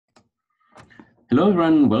Hello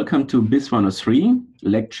everyone, welcome to BIS103,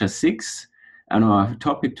 lecture 6. And our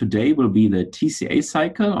topic today will be the TCA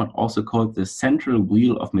cycle, or also called the central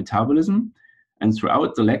wheel of metabolism. And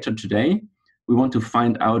throughout the lecture today, we want to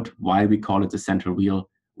find out why we call it the central wheel,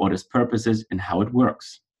 what its purpose is, and how it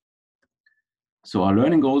works. So our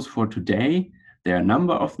learning goals for today, there are a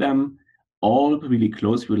number of them, all really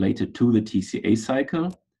closely related to the TCA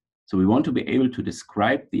cycle. So we want to be able to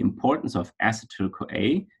describe the importance of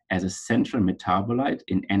acetyl-CoA as a central metabolite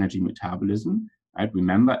in energy metabolism. Right?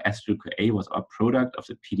 Remember, acetyl-CoA was our product of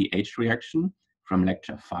the PDH reaction from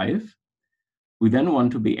lecture 5. We then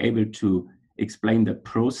want to be able to explain the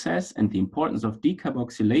process and the importance of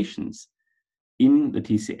decarboxylations in the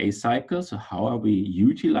TCA cycle. So how are we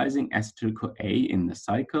utilizing acetyl-CoA in the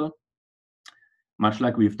cycle? Much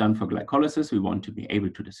like we've done for glycolysis, we want to be able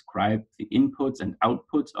to describe the inputs and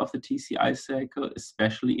outputs of the TCA cycle,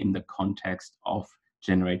 especially in the context of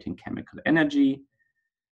generating chemical energy.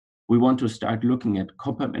 We want to start looking at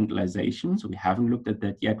compartmentalization. So we haven't looked at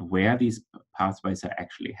that yet, where these pathways are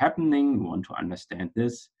actually happening. We want to understand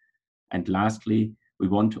this. And lastly, we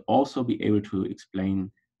want to also be able to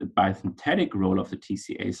explain the biosynthetic role of the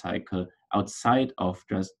TCA cycle outside of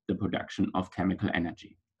just the production of chemical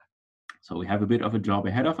energy. So we have a bit of a job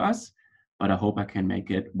ahead of us, but I hope I can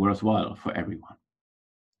make it worthwhile for everyone.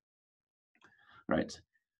 Right,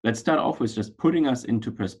 let's start off with just putting us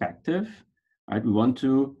into perspective. Right, we want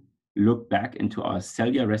to look back into our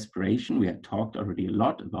cellular respiration. We had talked already a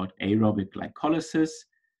lot about aerobic glycolysis.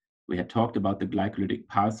 We had talked about the glycolytic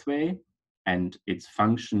pathway and its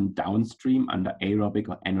function downstream under aerobic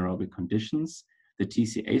or anaerobic conditions. The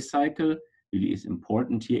TCA cycle really is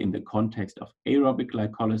important here in the context of aerobic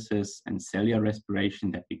glycolysis and cellular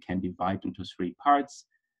respiration that we can divide into 3 parts.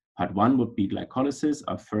 Part 1 would be glycolysis,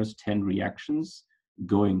 our first 10 reactions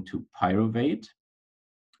going to pyruvate,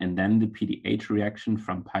 and then the PDH reaction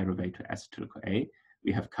from pyruvate to acetyl-CoA.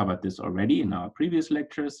 We have covered this already in our previous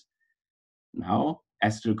lectures. Now,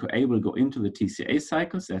 acetyl-CoA will go into the TCA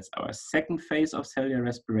cycle, so that's our second phase of cellular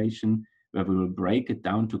respiration, where we will break it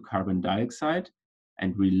down to carbon dioxide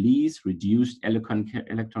and release reduced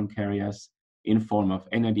electron carriers in form of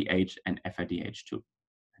NADH and FADH2.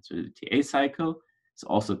 So the TA cycle is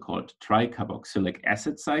also called tricarboxylic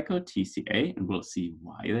acid cycle, TCA, and we'll see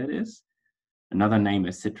why that is. Another name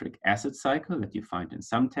is citric acid cycle that you find in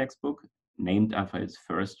some textbook, named after its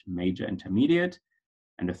first major intermediate.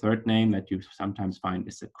 And the third name that you sometimes find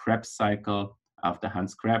is the Krebs cycle, after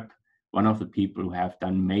Hans Krebs, one of the people who have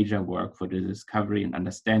done major work for the discovery and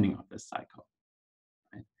understanding of this cycle.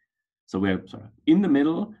 So we're sort of in the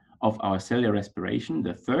middle of our cellular respiration.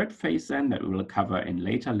 The third phase then that we will cover in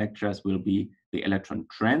later lectures will be the electron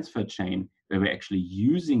transfer chain, where we're actually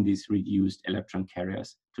using these reduced electron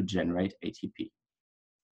carriers to generate ATP.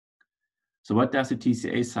 So what does the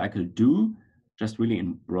TCA cycle do? Just really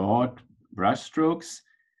in broad brushstrokes,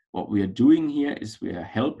 what we are doing here is we are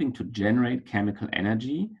helping to generate chemical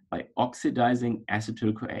energy by oxidizing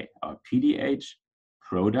acetyl-CoA, our PDH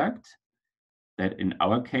product, that in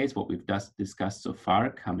our case, what we've just discussed so far,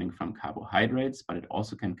 coming from carbohydrates, but it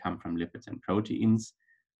also can come from lipids and proteins.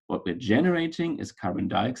 What we're generating is carbon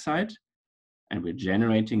dioxide, and we're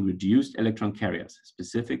generating reduced electron carriers,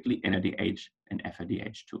 specifically NADH and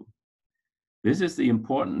FADH2. This is the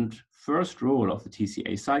important first role of the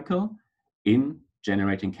TCA cycle in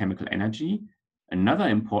generating chemical energy. Another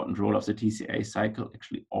important role of the TCA cycle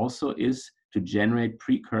actually also is to generate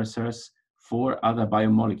precursors for other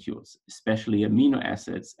biomolecules, especially amino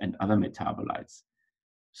acids and other metabolites.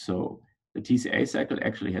 So the TCA cycle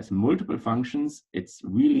actually has multiple functions. It's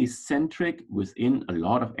really centric within a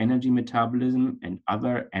lot of energy metabolism and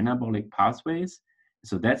other anabolic pathways.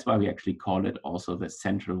 So that's why we actually call it also the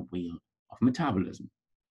central wheel of metabolism.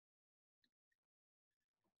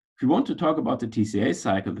 If we want to talk about the TCA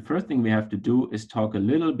cycle, the first thing we have to do is talk a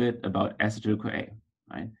little bit about acetyl-CoA,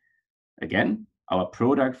 right? Again, our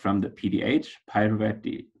product from the PDH,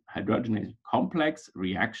 pyruvate dehydrogenase complex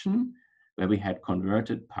reaction, where we had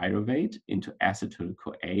converted pyruvate into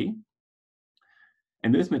acetyl-CoA.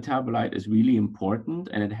 And this metabolite is really important,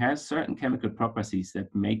 and it has certain chemical properties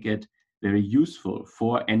that make it very useful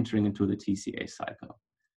for entering into the TCA cycle.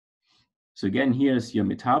 So again, here's your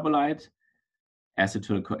metabolite,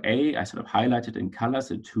 acetyl-CoA. I sort of highlighted in colors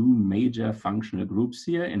the 2 major functional groups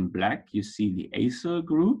here. In black, you see the acyl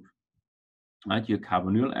group, right, your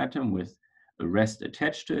carbonyl atom with a rest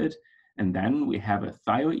attached to it. And then we have a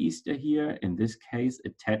thioester here, in this case,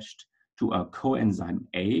 attached to our coenzyme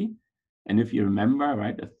A. And if you remember,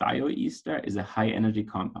 right, a thioester is a high energy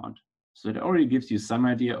compound. So it already gives you some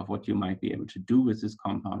idea of what you might be able to do with this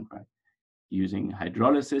compound, right? using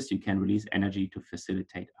hydrolysis, you can release energy to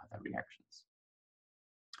facilitate other reactions.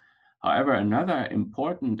 However, another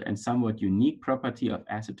important and somewhat unique property of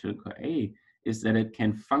acetyl-CoA is that it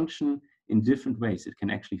can function in different ways. It can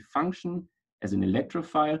actually function as an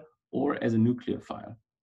electrophile or as a nucleophile.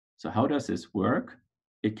 So how does this work?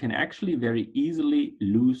 It can actually very easily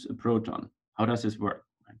lose a proton. How does this work?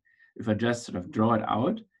 If I just sort of draw it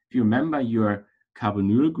out, if you remember your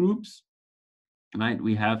carbonyl groups, right,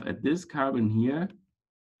 we have at this carbon here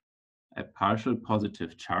a partial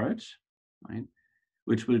positive charge, right,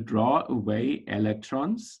 which will draw away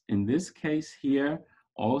electrons, in this case here,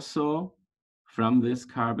 also from this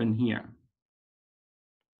carbon here.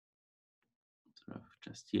 Sort of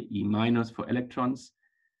just here E minus for electrons.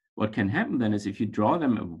 What can happen then is if you draw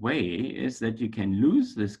them away is that you can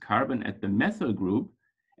lose this carbon at the methyl group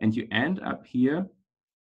and you end up here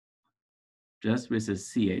just with a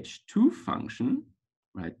CH2 function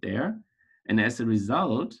right there. And as a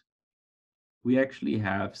result, we actually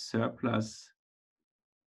have surplus,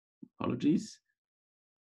 apologies,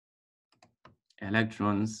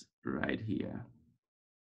 electrons right here.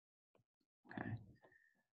 Okay.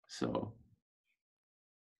 So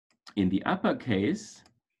in the upper case,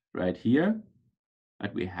 right here,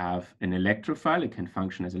 that we have an electrophile. It can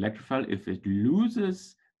function as electrophile if it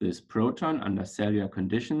loses this proton under cellular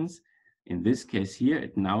conditions. In this case here,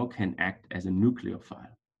 it now can act as a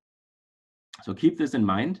nucleophile. So keep this in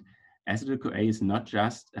mind. Acetyl-CoA is not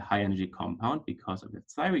just a high energy compound because of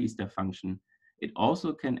its thyroester function. It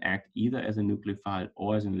also can act either as a nucleophile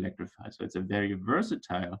or as an electrophile. So it's a very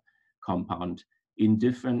versatile compound in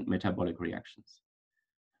different metabolic reactions.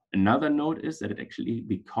 Another note is that it actually,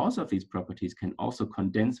 because of these properties, can also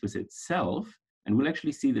condense with itself, and we'll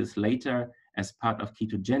actually see this later as part of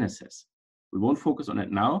ketogenesis. We won't focus on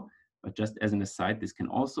it now, but just as an aside, this can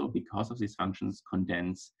also, because of these functions,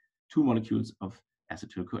 condense 2 molecules of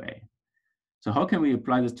acetyl-CoA. So how can we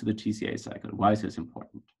apply this to the TCA cycle? Why is this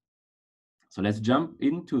important? So let's jump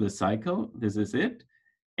into the cycle. This is it,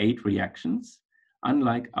 8 reactions.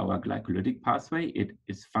 Unlike our glycolytic pathway, it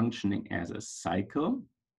is functioning as a cycle,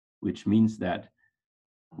 which means that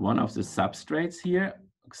one of the substrates here,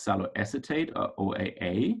 oxaloacetate or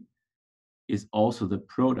OAA, is also the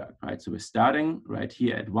product, right? So we're starting right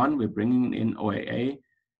here at 1, we're bringing in OAA,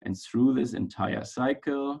 and through this entire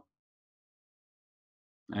cycle,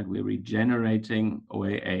 and we're regenerating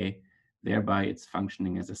OAA, thereby it's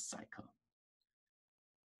functioning as a cycle.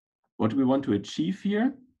 What do we want to achieve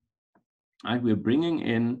here? And we're bringing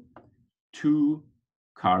in 2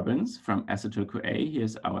 carbons from acetyl-CoA.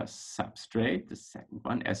 Here's our substrate, the second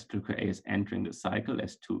one. Acetyl-CoA is entering the cycle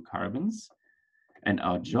as 2 carbons. And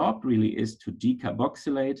our job really is to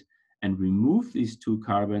decarboxylate and remove these 2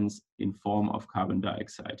 carbons in form of carbon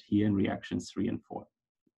dioxide here in reactions 3 and 4.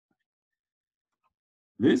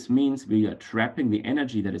 This means we are trapping the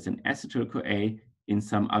energy that is in acetyl-CoA in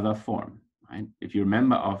some other form. Right? If you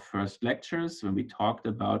remember our first lectures, when we talked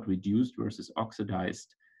about reduced versus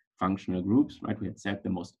oxidized functional groups, right? We had said the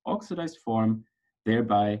most oxidized form,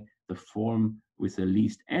 thereby the form with the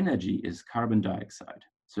least energy is carbon dioxide.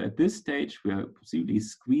 So at this stage, we are possibly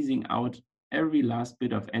squeezing out every last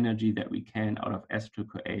bit of energy that we can out of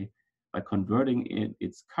acetyl-CoA by converting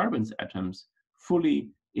its carbon atoms fully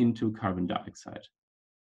into carbon dioxide.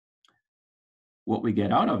 What we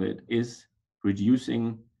get out of it is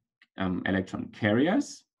reducing electron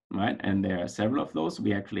carriers, right? And there are several of those.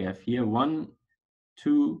 We actually have here 1,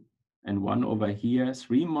 2, and 1 over here,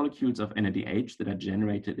 3 molecules of NADH that are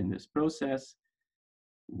generated in this process,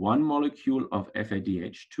 1 molecule of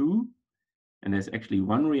FADH2, and there's actually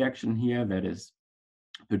 1 reaction here that is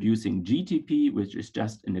producing GTP, which is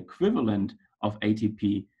just an equivalent of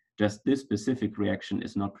ATP. Just this specific reaction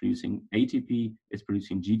is not producing ATP, it's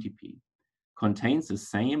producing GTP. Contains the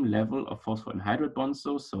same level of phosphoanhydride bonds,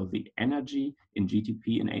 so the energy in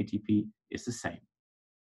GTP and ATP is the same.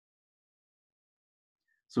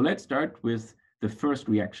 So let's start with the first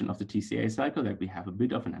reaction of the TCA cycle, that we have a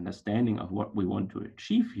bit of an understanding of what we want to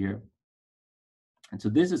achieve here. And so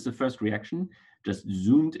this is the first reaction, just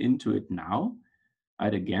zoomed into it now.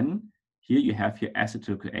 And again, here you have your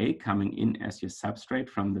acetyl-CoA coming in as your substrate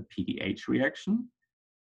from the PDH reaction.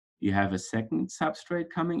 You have a second substrate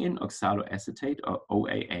coming in, oxaloacetate or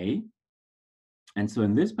OAA. And so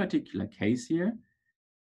in this particular case here,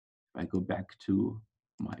 if I go back to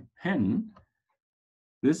my pen,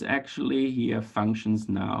 this actually here functions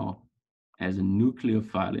now as a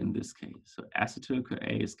nucleophile in this case. So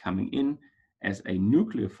acetyl-CoA is coming in as a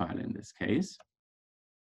nucleophile in this case.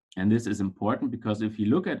 And this is important because if you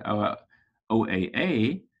look at our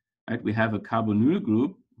OAA, right, we have a carbonyl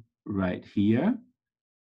group right here.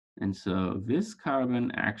 And so this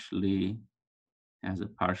carbon actually has a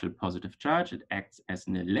partial positive charge. It acts as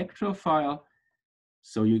an electrophile.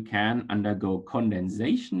 So you can undergo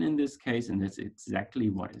condensation in this case, and that's exactly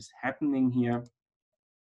what is happening here.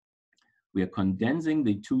 We are condensing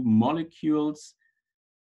the two molecules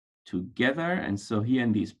together. And so here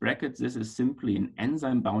in these brackets, this is simply an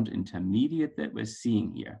enzyme-bound intermediate that we're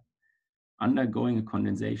seeing here, undergoing a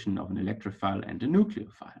condensation of an electrophile and a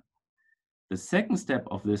nucleophile. The second step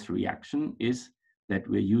of this reaction is that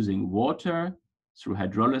we're using water through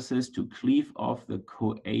hydrolysis to cleave off the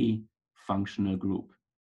CoA functional group.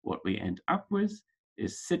 What we end up with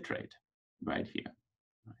is citrate right here.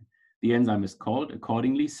 The enzyme is called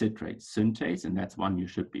accordingly citrate synthase, and that's one you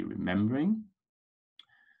should be remembering.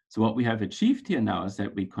 So what we have achieved here now is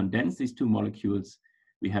that we condense these two molecules.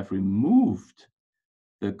 We have removed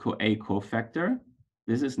the CoA cofactor.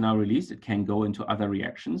 This is now released. It can go into other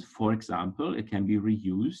reactions. For example, it can be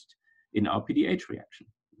reused in our PDH reaction.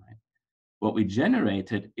 Right? What we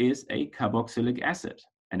generated is a carboxylic acid.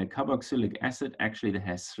 And a carboxylic acid actually that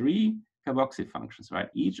has 3 carboxy functions, right?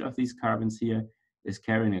 Each of these carbons here is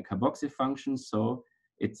carrying a carboxy function. So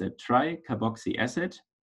it's a tricarboxy acid.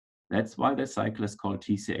 That's why the cycle is called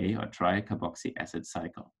TCA, or tricarboxy acid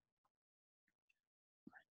cycle.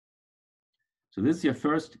 So this is your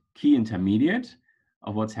first key intermediate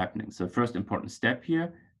of what's happening. So first important step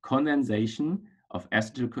here, condensation of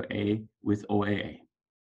acetyl-CoA with OAA.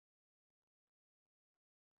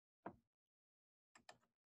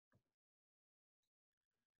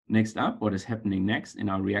 Next up, what is happening next in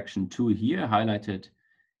our reaction 2 here, highlighted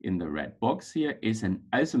in the red box here, is an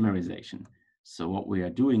isomerization. So what we are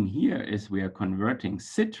doing here is we are converting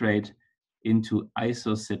citrate into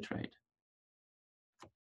isocitrate.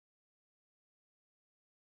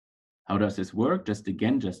 How does this work? Just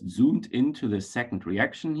zoomed into the second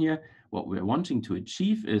reaction here. What we're wanting to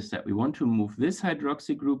achieve is that we want to move this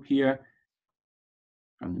hydroxy group here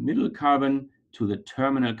from the middle carbon to the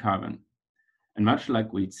terminal carbon. And much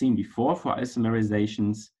like we'd seen before for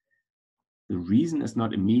isomerizations, the reason is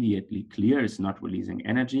not immediately clear. It's not releasing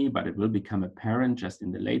energy, but it will become apparent just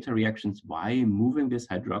in the later reactions why moving this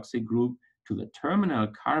hydroxy group to the terminal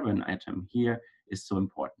carbon atom here is so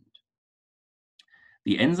important.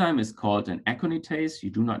 The enzyme is called an aconitase. You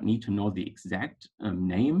do not need to know the exact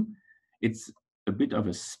name. It's a bit of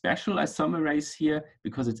a special isomerase here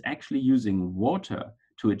because it's actually using water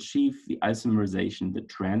to achieve the isomerization, the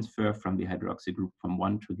transfer from the hydroxy group from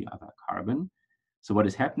one to the other carbon. So what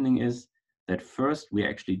is happening is that first we're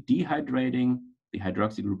actually dehydrating. The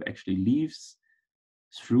hydroxy group actually leaves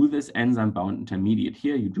through this enzyme-bound intermediate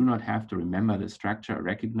here. You do not have to remember the structure or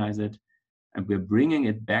recognize it. And we're bringing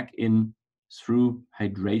it back in through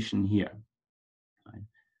hydration here. Right?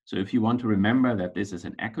 So if you want to remember that this is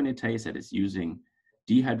an aconitase that is using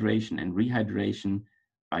dehydration and rehydration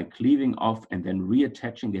by cleaving off and then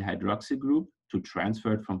reattaching the hydroxy group to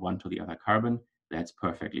transfer it from one to the other carbon, that's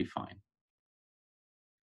perfectly fine.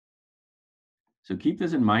 So keep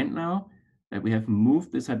this in mind now that we have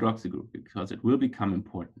moved this hydroxy group because it will become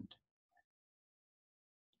important.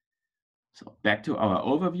 So back to our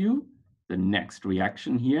overview. The next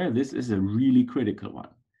reaction here, this is a really critical one.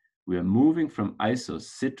 We are moving from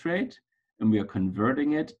isocitrate and we are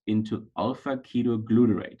converting it into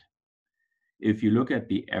alpha-ketoglutarate. If you look at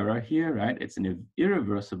the error here, right, it's an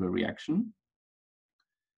irreversible reaction.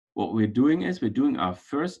 What we're doing is we're doing our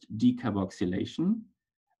first decarboxylation,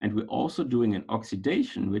 and we're also doing an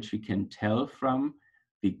oxidation, which we can tell from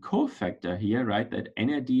the cofactor here, right, that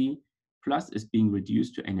NAD plus is being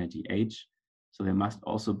reduced to NADH. So there must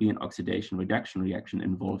also be an oxidation reduction reaction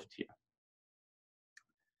involved here.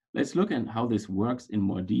 Let's look at how this works in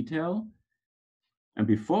more detail. And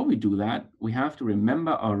before we do that, we have to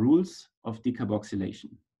remember our rules of decarboxylation.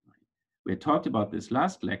 We had talked about this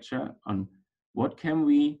last lecture on what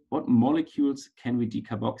molecules can we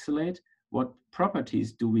decarboxylate, what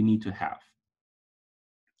properties do we need to have.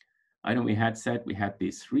 I know we had said we had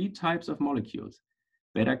these 3 types of molecules,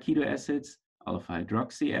 beta keto acids, alpha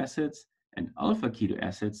hydroxy acids, and alpha keto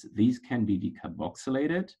acids. These can be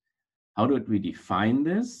decarboxylated. How did we define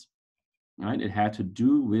this? Right? It had to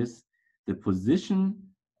do with the position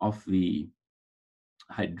of the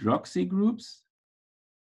hydroxy groups.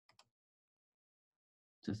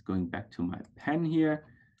 Just going back to my pen here.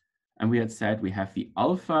 And we had said we have the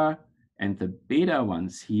alpha and the beta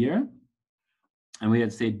ones here. And we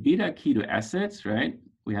had said beta keto acids, right?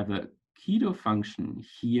 We have a keto function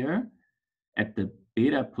here at the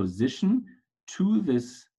beta position to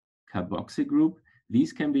this carboxy group.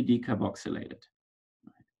 These can be decarboxylated.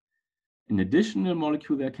 An additional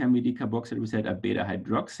molecule that can be decarboxylated, we said, are beta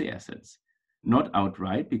hydroxy acids. Not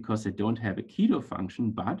outright because they don't have a keto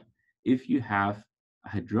function, but if you have a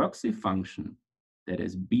hydroxy function that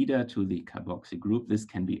is beta to the carboxy group, this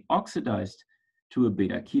can be oxidized to a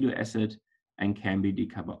beta keto acid and can be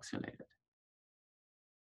decarboxylated.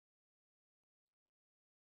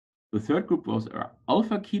 The third group was our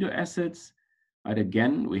alpha keto acids. But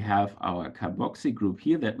again, we have our carboxy group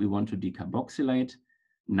here that we want to decarboxylate.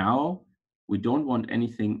 Now, we don't want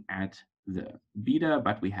anything at the beta,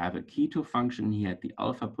 but we have a keto function here at the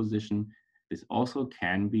alpha position. This also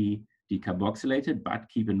can be decarboxylated, but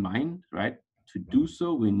keep in mind, right, to do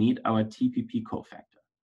so, we need our TPP cofactor.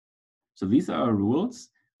 So these are our rules.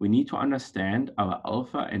 We need to understand our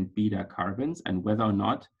alpha and beta carbons and whether or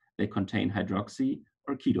not they contain hydroxy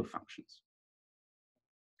or keto functions.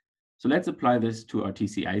 So let's apply this to our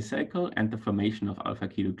TCA cycle and the formation of alpha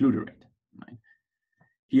ketoglutarate. Right?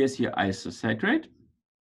 Here's your isocitrate.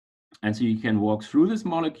 And so you can walk through this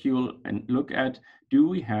molecule and look at, do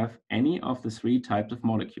we have any of the three types of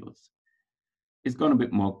molecules? It's gone a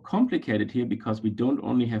bit more complicated here because we don't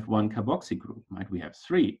only have one carboxy group, right? We have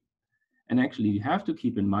three. And actually you have to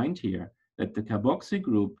keep in mind here that the carboxy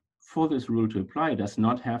group for this rule to apply does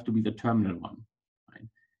not have to be the terminal one. Right?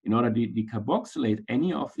 In order to decarboxylate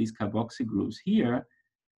any of these carboxy groups here,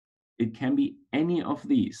 it can be any of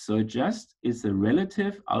these. So it just is a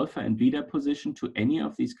relative alpha and beta position to any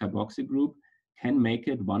of these carboxy group can make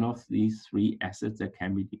it one of these three acids that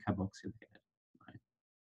can be decarboxylated. Right?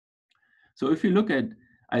 So if you look at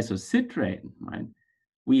isocitrate, right,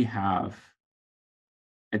 we have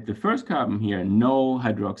at the first carbon here no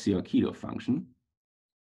hydroxy or keto function.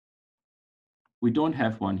 We don't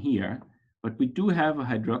have one here, but we do have a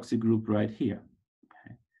hydroxy group right here.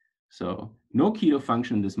 Okay. So no keto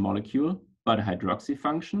function in this molecule, but a hydroxy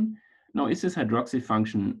function. Now, is this hydroxy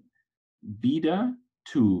function beta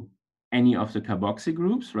to any of the carboxy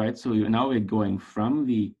groups, right? So now we're going from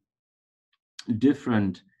the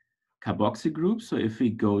different carboxy groups. So if we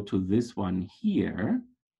go to this one here,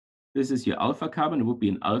 this is your alpha carbon, it would be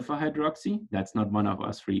an alpha hydroxy. That's not one of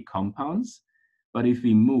our three compounds. But if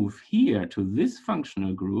we move here to this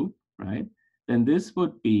functional group, right, then this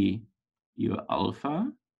would be your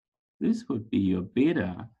alpha, this would be your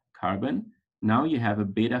beta carbon. Now you have a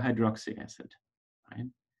beta hydroxy acid, right?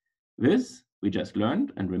 This we just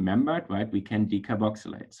learned and remembered, right, we can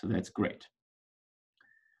decarboxylate, so that's great.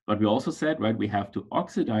 But we also said, right, we have to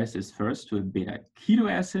oxidize this first to a beta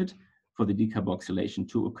keto acid for the decarboxylation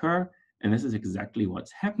to occur. And this is exactly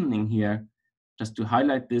what's happening here. Just to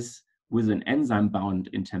highlight this, with an enzyme-bound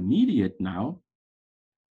intermediate now,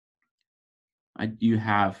 right, you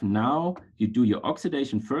have now, you do your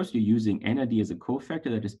oxidation first, you're using NAD as a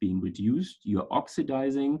cofactor that is being reduced, you're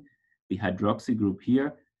oxidizing the hydroxy group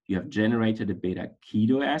here, you have generated a beta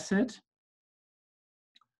keto acid,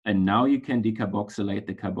 and now you can decarboxylate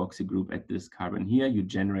the carboxy group at this carbon here, you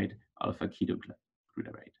generate alpha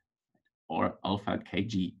ketoglutarate, or alpha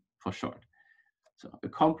Kg for short. So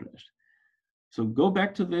accomplished. So go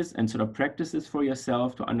back to this and sort of practice this for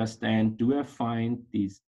yourself to understand, do I find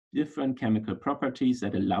these different chemical properties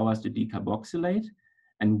that allow us to decarboxylate,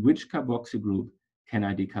 and which carboxy group can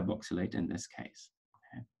I decarboxylate in this case?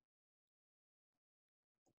 Okay.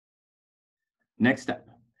 Next step,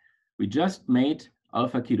 we just made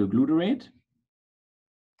alpha ketoglutarate.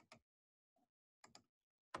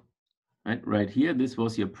 Right here, this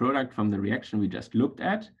was your product from the reaction we just looked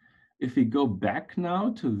at. If we go back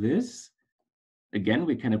now to this, again,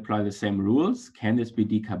 we can apply the same rules. Can this be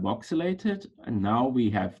decarboxylated? And now we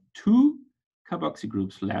have two carboxy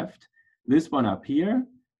groups left. This one up here,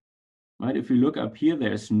 right? If you look up here,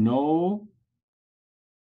 there's no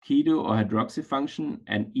keto or hydroxy function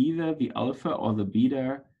and either the alpha or the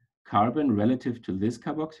beta carbon relative to this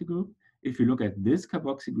carboxy group. If you look at this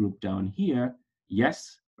carboxy group down here,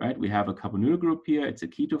 yes, right? We have a carbonyl group here. It's a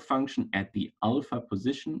keto function at the alpha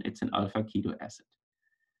position. It's an alpha keto acid.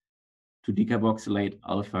 To decarboxylate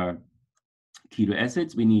alpha keto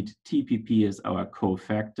acids, we need TPP as our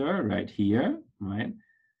cofactor right here, right?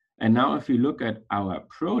 And now if you look at our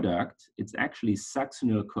product, it's actually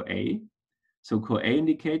succinyl-CoA. So CoA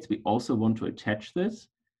indicates we also want to attach this.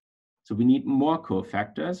 So we need more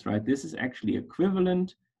cofactors, right? This is actually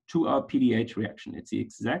equivalent to our PDH reaction. It's the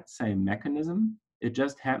exact same mechanism. It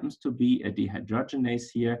just happens to be a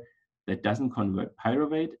dehydrogenase here that doesn't convert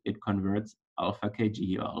pyruvate. It converts alpha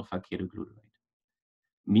Kg or alpha ketoglutarate.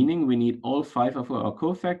 Meaning we need all 5 of our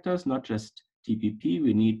cofactors, not just TPP.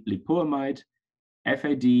 We need lipoamide,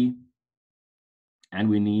 FAD, and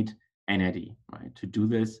we need NAD, right, to do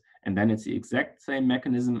this. And then it's the exact same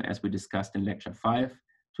mechanism as we discussed in lecture 5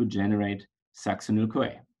 to generate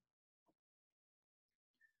succinyl-CoA.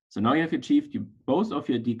 So now you have achieved both of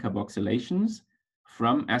your decarboxylations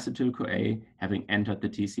from acetyl-CoA having entered the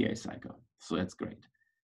TCA cycle. So that's great.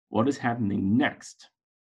 What is happening next?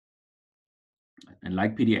 And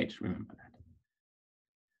like PDH, remember that.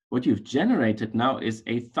 What you've generated now is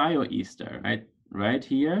a thioester, right? Right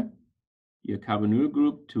here, your carbonyl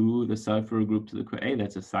group to the sulfuryl group to the CoA,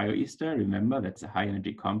 that's a thioester. Remember, that's a high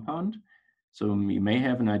energy compound. So we may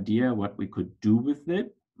have an idea what we could do with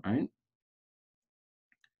it, right?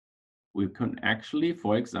 We can actually,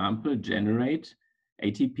 for example, generate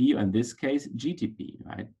ATP, or in this case, GTP,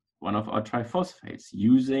 right? One of our triphosphates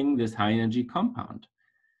using this high energy compound.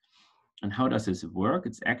 And how does this work?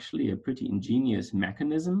 It's actually a pretty ingenious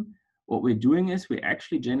mechanism. What we're doing is we're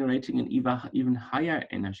actually generating an even higher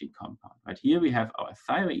energy compound. Right here we have our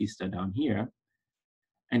thioester down here.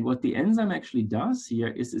 And what the enzyme actually does here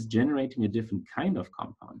is generating a different kind of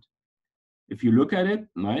compound. If you look at it,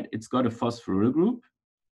 right, it's got a phosphoryl group.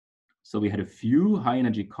 So we had a few high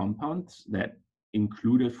energy compounds that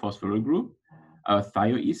included phosphoryl group. Our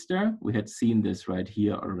thioester, we had seen this right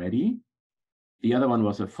here already. The other one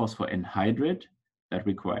was a phosphoanhydride that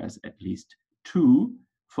requires at least 2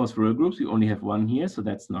 phosphoryl groups. We only have 1 here, so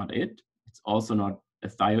that's not it. It's also not a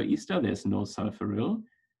thioester. There's no sulfuryl.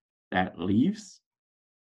 That leaves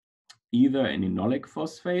either an enolic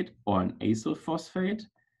phosphate or an acyl phosphate.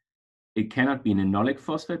 It cannot be an enolic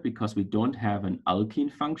phosphate because we don't have an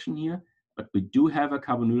alkene function here, but we do have a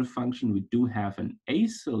carbonyl function. We do have an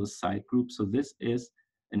acyl side group. So this is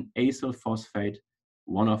an acyl phosphate,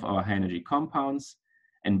 one of our high energy compounds.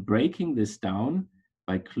 And breaking this down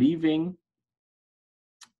by cleaving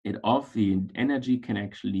it off, the energy can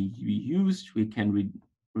actually be used. We can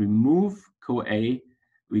remove CoA.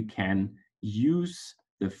 We can use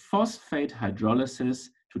the phosphate hydrolysis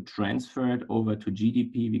to transfer it over to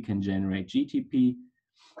GDP. We can generate GTP.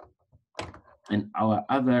 And our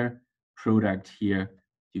other product here,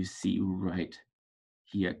 you see right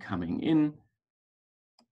here coming in,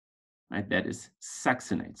 right? That is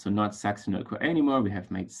succinate. So not succinyl-CoA anymore, we have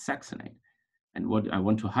made succinate. And what I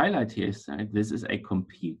want to highlight here is that this is a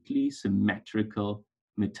completely symmetrical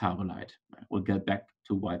metabolite. We'll get back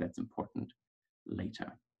to why that's important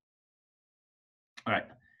later. All right,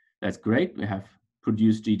 that's great. We have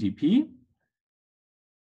produced GTP.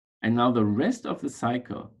 And now the rest of the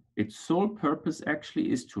cycle, its sole purpose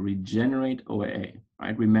actually is to regenerate OAA,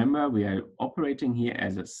 right? Remember, we are operating here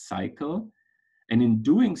as a cycle. And in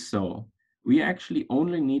doing so, we actually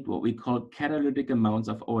only need what we call catalytic amounts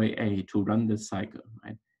of OAA to run this cycle,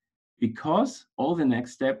 right? Because all the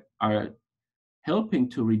next steps are helping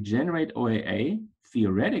to regenerate OAA,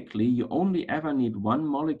 theoretically, you only ever need 1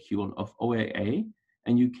 molecule of OAA,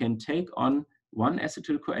 and you can take on 1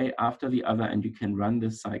 acetyl-CoA after the other, and you can run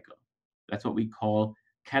this cycle. That's what we call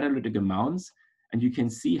catalytic amounts. And you can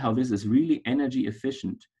see how this is really energy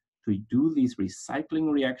efficient to do these recycling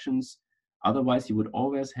reactions. Otherwise, you would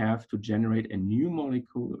always have to generate a new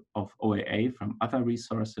molecule of OAA from other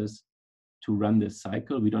resources to run this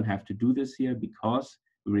cycle. We don't have to do this here because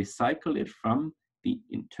we recycle it from the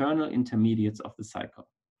internal intermediates of the cycle.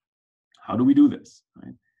 How do we do this?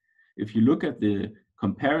 Right? If you look at the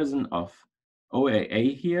comparison of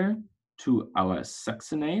OAA here to our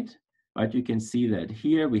succinate, right, you can see that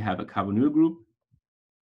here we have a carbonyl group.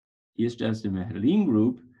 Here's just a methylene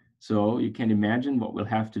group. So you can imagine what we'll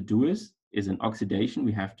have to do is an oxidation.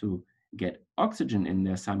 We have to get oxygen in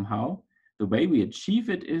there somehow. The way we achieve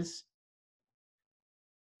it is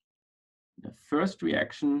the first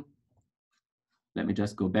reaction. Let me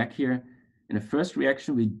just go back here. In the first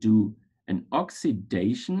reaction, we do an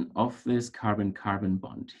oxidation of this carbon-carbon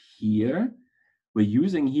bond here. We're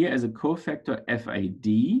using here as a cofactor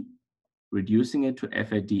FAD, reducing it to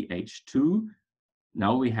FADH2.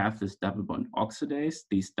 Now we have this double bond oxidase.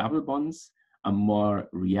 These double bonds are more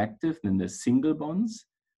reactive than the single bonds.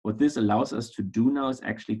 What this allows us to do now is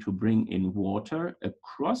actually to bring in water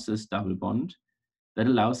across this double bond. That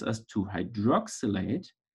allows us to hydroxylate.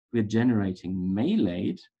 We're generating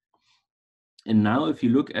malate. And now if you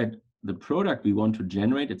look at the product we want to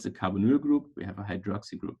generate, it's a carbonyl group. We have a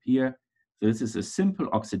hydroxy group here. So this is a simple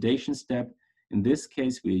oxidation step. In this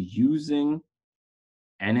case, we're using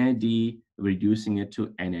NAD, reducing it to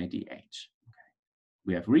NADH. Okay.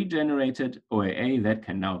 We have regenerated OAA that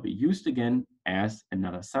can now be used again as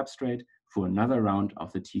another substrate for another round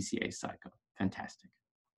of the TCA cycle. Fantastic.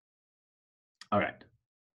 All right.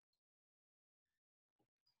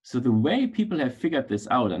 So the way people have figured this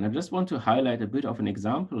out, and I just want to highlight a bit of an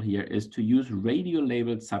example here, is to use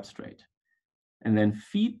radio-labeled substrate and then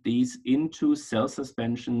feed these into cell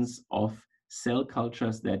suspensions of cell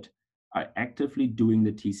cultures that are actively doing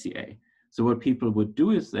the TCA. So what people would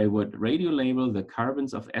do is they would radiolabel the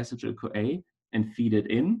carbons of acetyl-CoA and feed it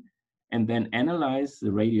in, and then analyze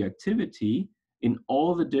the radioactivity in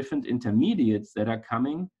all the different intermediates that are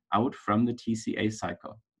coming out from the TCA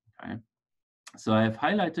cycle. Okay? So I have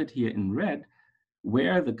highlighted here in red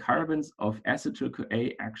where the carbons of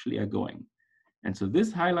acetyl-CoA actually are going. And so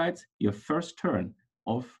this highlights your first turn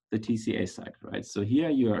of the TCA cycle, right? So here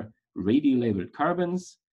your radiolabeled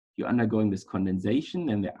carbons, you're undergoing this condensation,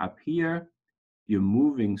 and they're up here. You're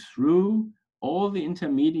moving through all the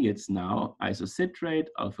intermediates now, isocitrate,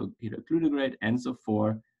 alpha-ketoglutarate, and so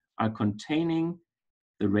forth, are containing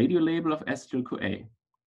the radiolabel of acetyl-CoA.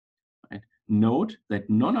 Right? Note that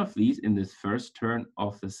none of these in this first turn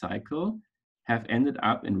of the cycle have ended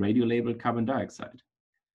up in radiolabeled carbon dioxide.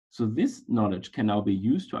 So this knowledge can now be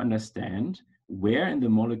used to understand where in the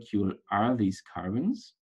molecule are these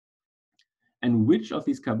carbons and which of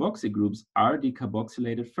these carboxy groups are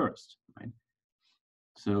decarboxylated first. Right?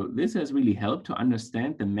 So this has really helped to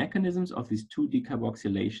understand the mechanisms of these two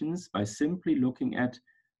decarboxylations by simply looking at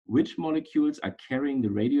which molecules are carrying the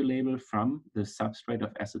radiolabel from the substrate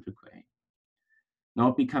of acetyl-CoA. Now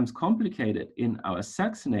it becomes complicated in our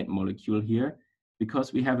succinate molecule here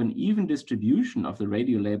because we have an even distribution of the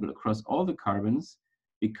radiolabel across all the carbons.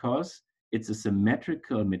 Because it's a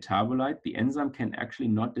symmetrical metabolite, the enzyme can actually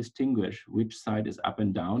not distinguish which side is up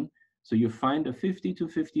and down. So you find a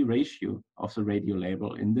 50-50 ratio of the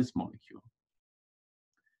radiolabel in this molecule.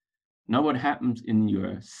 Now what happens in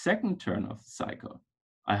your second turn of the cycle?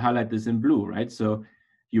 I highlight this in blue, right? So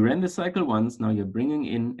you ran the cycle once, now you're bringing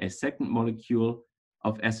in a second molecule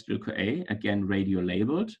of acetyl-CoA, again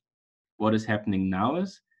radiolabeled. What is happening now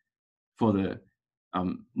is for the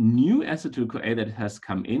new acetyl-CoA that has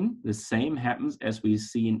come in, the same happens as we've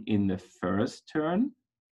seen in the first turn,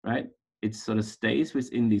 right? It sort of stays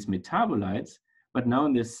within these metabolites, but now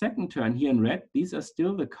in the second turn here in red, these are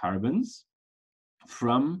still the carbons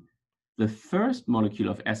from the first molecule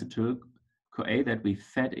of acetyl-CoA that we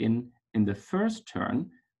fed in the first turn.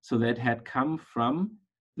 So that had come from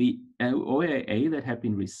the OAA that had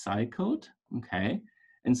been recycled, okay?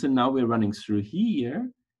 And so now we're running through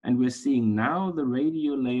here, and we're seeing now the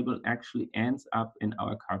radiolabel actually ends up in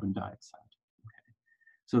our carbon dioxide. Okay.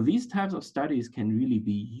 So these types of studies can really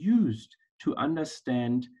be used to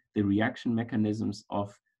understand the reaction mechanisms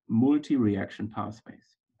of multi-reaction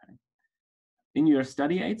pathways. Okay. In your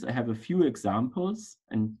study aids, I have a few examples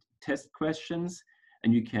and test questions,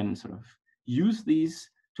 and you can sort of use these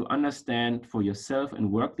to understand for yourself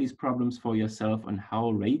and work these problems for yourself on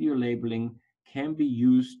how radiolabeling can be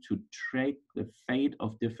used to track the fate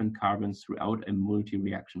of different carbons throughout a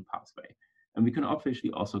multi-reaction pathway. And we can obviously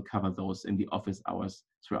also cover those in the office hours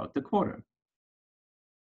throughout the quarter.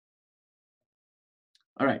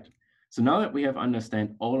 All right, so now that we have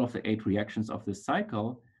understood all of the 8 reactions of this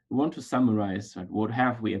cycle, we want to summarize, right, what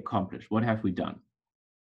have we accomplished, what have we done?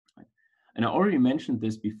 Right. And I already mentioned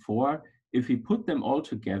this before. If we put them all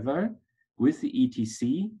together with the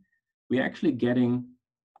ETC, we're actually getting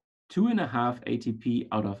 2.5 ATP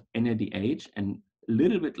out of NADH and a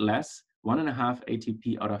little bit less, 1.5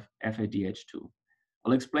 ATP out of FADH2.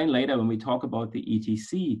 I'll explain later when we talk about the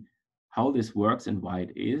ETC how this works and why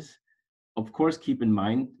it is. Of course, keep in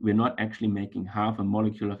mind, we're not actually making half a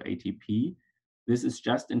molecule of ATP. This is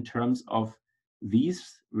just in terms of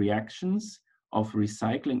these reactions of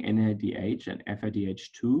recycling NADH and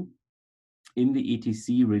FADH2 in the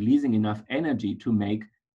ETC, releasing enough energy to make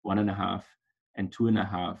 1.5 and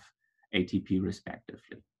 2.5 ATP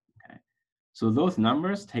respectively. Okay. So those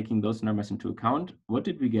numbers, taking those numbers into account, what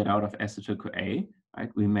did we get out of acetyl-CoA?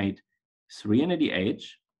 Right, we made 3 NADH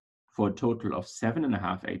for a total of 7.5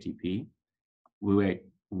 ATP. We made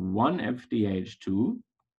 1 FDH2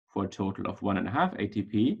 for a total of 1.5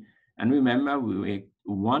 ATP. And remember, we made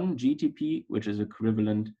 1 GTP, which is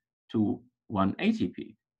equivalent to 1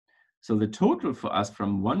 ATP. So the total for us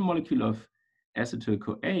from one molecule of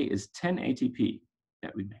acetyl-CoA is 10 ATP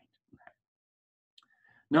that we made. Okay.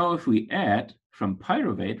 Now, if we add from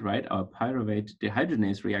pyruvate, right, our pyruvate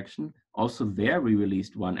dehydrogenase reaction, also there we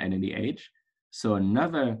released 1 NADH, so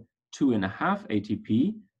another 2.5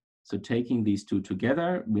 ATP. So taking these two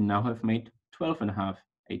together, we now have made 12.5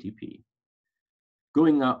 ATP.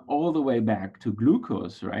 Going now all the way back to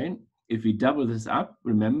glucose, right? If we double this up,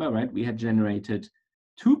 remember, right, we had generated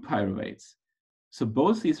 2 pyruvates. So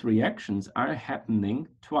both these reactions are happening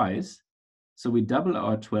twice. So we double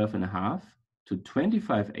our 12.5 to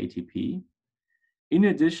 25 ATP. In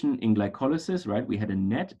addition, in glycolysis, right, we had a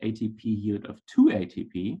net ATP yield of 2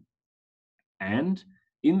 ATP. And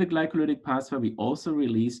in the glycolytic pathway, we also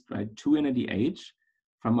released, right, 2 NADH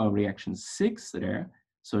from our reaction 6 there.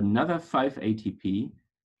 so another 5 ATP.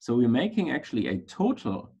 So we're making actually a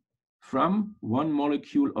total from one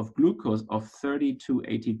molecule of glucose of 32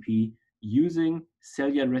 ATP using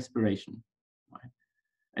cellular respiration. Right?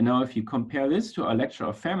 And now if you compare this to our lecture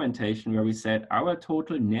of fermentation, where we said our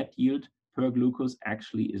total net yield per glucose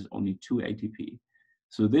actually is only 2 ATP.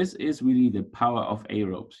 So this is really the power of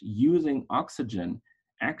aerobes. Using oxygen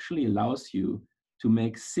actually allows you to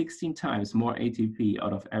make 16 times more ATP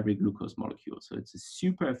out of every glucose molecule. So it's a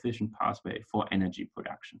super efficient pathway for energy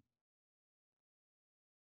production.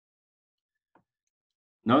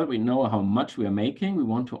 Now that we know how much we are making, we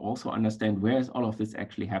want to also understand where is all of this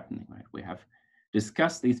actually happening, right? We have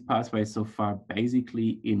discussed these pathways so far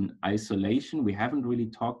basically in isolation. We haven't really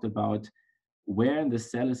talked about where in the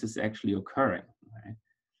cell is this actually occurring, right?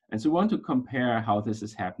 And so we want to compare how this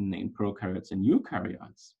is happening in prokaryotes and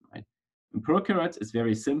eukaryotes, right? In prokaryotes, it's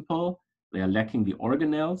very simple. They are lacking the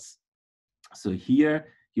organelles. So here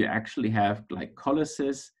you actually have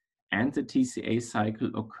glycolysis and the TCA cycle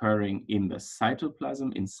occurring in the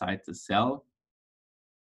cytoplasm inside the cell.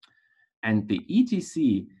 And the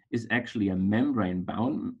ETC is actually a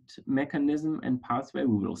membrane-bound mechanism and pathway.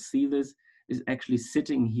 We will see this is actually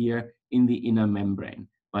sitting here in the inner membrane,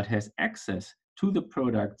 but has access to the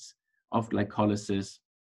products of glycolysis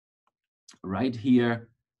right here,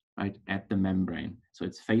 right at the membrane. So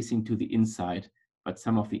it's facing to the inside, but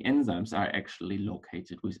some of the enzymes are actually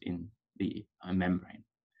located within the membrane.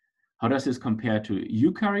 How does this compare to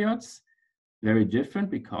eukaryotes? Very different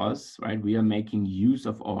because, right, we are making use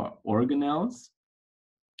of our organelles.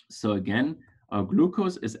 So again, our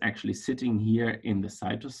glucose is actually sitting here in the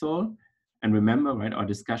cytosol. And remember, right, our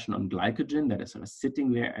discussion on glycogen that is sort of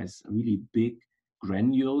sitting there as really big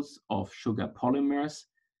granules of sugar polymers.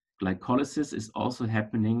 Glycolysis is also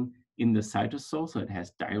happening in the cytosol, so it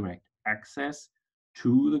has direct access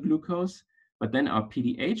to the glucose. But then our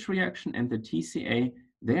PDH reaction and the TCA,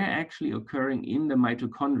 they're actually occurring in the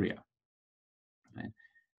mitochondria. Right?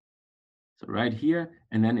 So right here,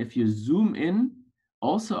 and then if you zoom in,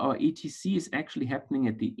 also our ETC is actually happening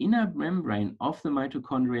at the inner membrane of the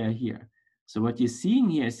mitochondria here. So what you're seeing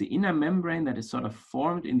here is the inner membrane that is sort of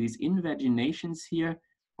formed in these invaginations here.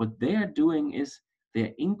 What they are doing is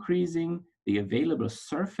they're increasing the available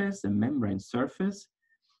surface, the membrane surface,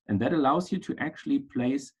 and that allows you to actually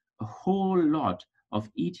place a whole lot of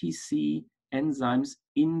ETC enzymes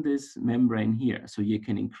in this membrane here. So you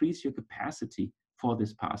can increase your capacity for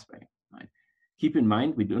this pathway. Right? Keep in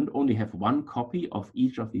mind, we don't only have one copy of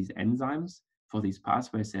each of these enzymes for these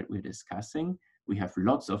pathways that we're discussing. We have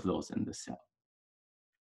lots of those in the cell.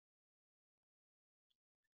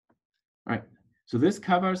 All right, so this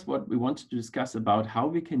covers what we wanted to discuss about how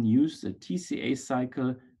we can use the TCA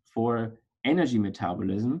cycle for energy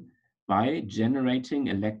metabolism by generating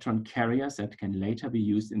electron carriers that can later be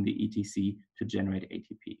used in the ETC to generate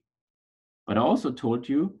ATP. But I also told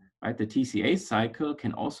you, right, the TCA cycle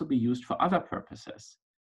can also be used for other purposes.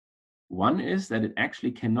 One is that it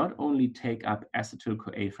actually can not only take up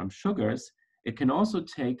acetyl-CoA from sugars, it can also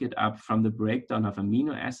take it up from the breakdown of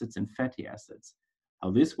amino acids and fatty acids.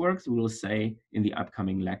 How this works, we will say in the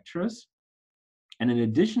upcoming lectures. And in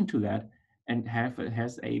addition to that, it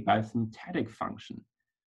has a biosynthetic function.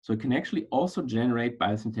 So it can actually also generate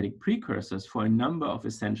biosynthetic precursors for a number of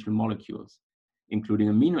essential molecules, including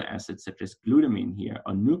amino acids such as glutamine here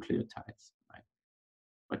or nucleotides. Right?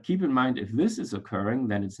 But keep in mind, if this is occurring,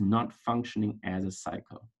 then it's not functioning as a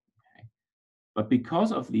cycle. Okay? But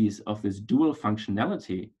because of this dual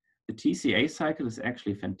functionality, the TCA cycle is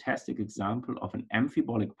actually a fantastic example of an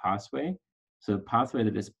amphibolic pathway. So a pathway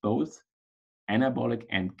that is both anabolic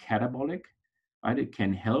and catabolic. Right? It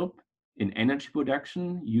can help in energy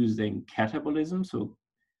production using catabolism, so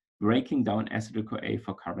breaking down acetyl-CoA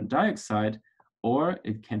for carbon dioxide, or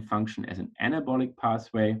it can function as an anabolic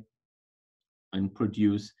pathway and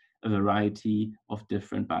produce a variety of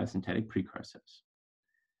different biosynthetic precursors.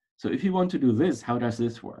 So if you want to do this, how does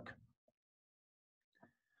this work?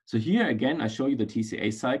 So here again, I show you the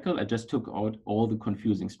TCA cycle. I just took out all the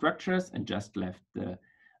confusing structures and just left the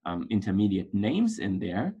intermediate names in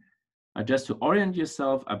there. Just to orient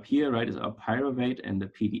yourself, up here, right, is our pyruvate and the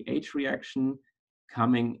PDH reaction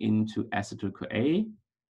coming into acetyl-CoA.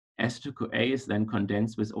 Acetyl-CoA is then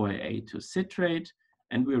condensed with OAA to citrate,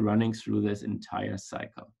 and we're running through this entire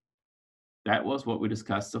cycle. That was what we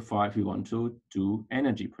discussed so far if we want to do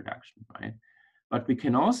energy production, right? But we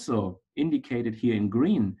can also, indicated here in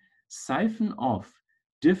green, siphon off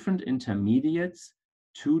different intermediates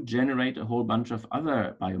to generate a whole bunch of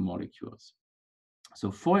other biomolecules. So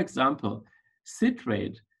for example,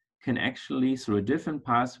 citrate can actually, through a different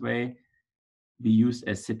pathway, be used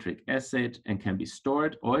as citric acid and can be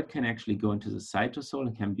stored, or it can actually go into the cytosol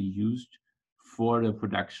and can be used for the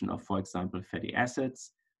production of, for example, fatty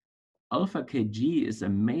acids. Alpha Kg is a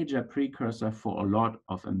major precursor for a lot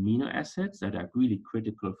of amino acids that are really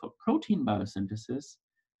critical for protein biosynthesis.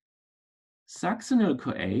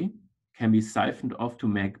 Succinyl-CoA can be siphoned off to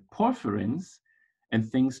make porphyrins and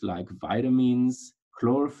things like vitamins,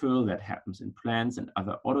 chlorophyll that happens in plants and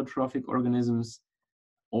other autotrophic organisms,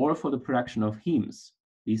 or for the production of hemes.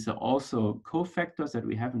 These are also cofactors that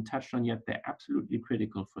we haven't touched on yet. They're absolutely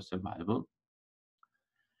critical for survival.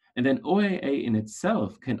 And then OAA in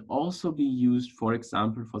itself can also be used, for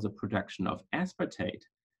example, for the production of aspartate.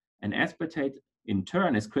 And aspartate, in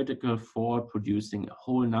turn, is critical for producing a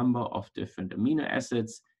whole number of different amino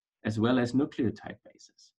acids, as well as nucleotide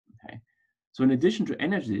bases. Okay? So in addition to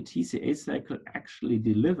energy, the TCA cycle actually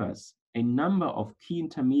delivers a number of key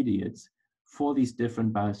intermediates for these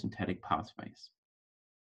different biosynthetic pathways.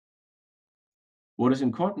 What is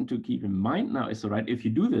important to keep in mind now is, right, if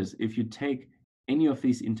you do this, if you take any of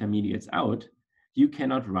these intermediates out, you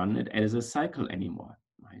cannot run it as a cycle anymore,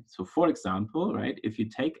 right? So for example, right, if you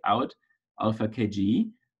take out alpha Kg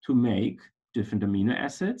to make different amino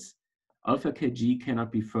acids, alpha Kg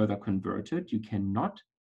cannot be further converted. You cannot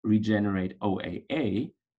regenerate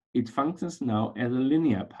OAA. It functions now as a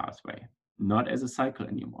linear pathway, not as a cycle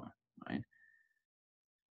anymore, right?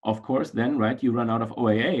 Of course, then, right, you run out of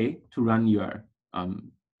OAA to run your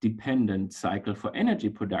dependent cycle for energy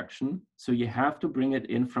production. So you have to bring it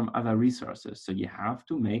in from other resources. So you have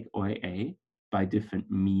to make OAA by different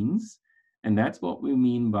means. And that's what we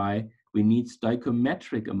mean by we need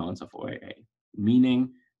stoichiometric amounts of OAA,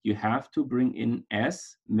 meaning you have to bring in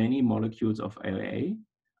as many molecules of OAA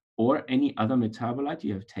or any other metabolite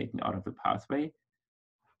you have taken out of the pathway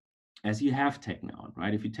as you have taken out,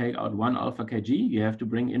 right? If you take out 1 alpha Kg, you have to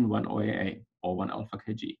bring in 1 OAA or 1 alpha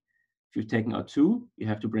Kg. If you've taken out 2, you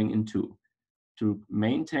have to bring in 2 to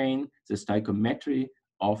maintain the stoichiometry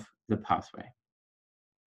of the pathway.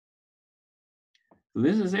 So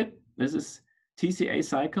this is it. This is TCA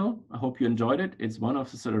cycle. I hope you enjoyed it. It's one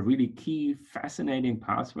of the sort of really key, fascinating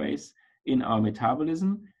pathways in our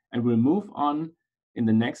metabolism. And we'll move on in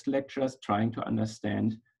the next lectures trying to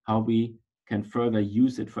understand how we can further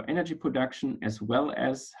use it for energy production, as well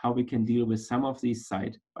as how we can deal with some of these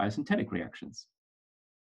side biosynthetic reactions.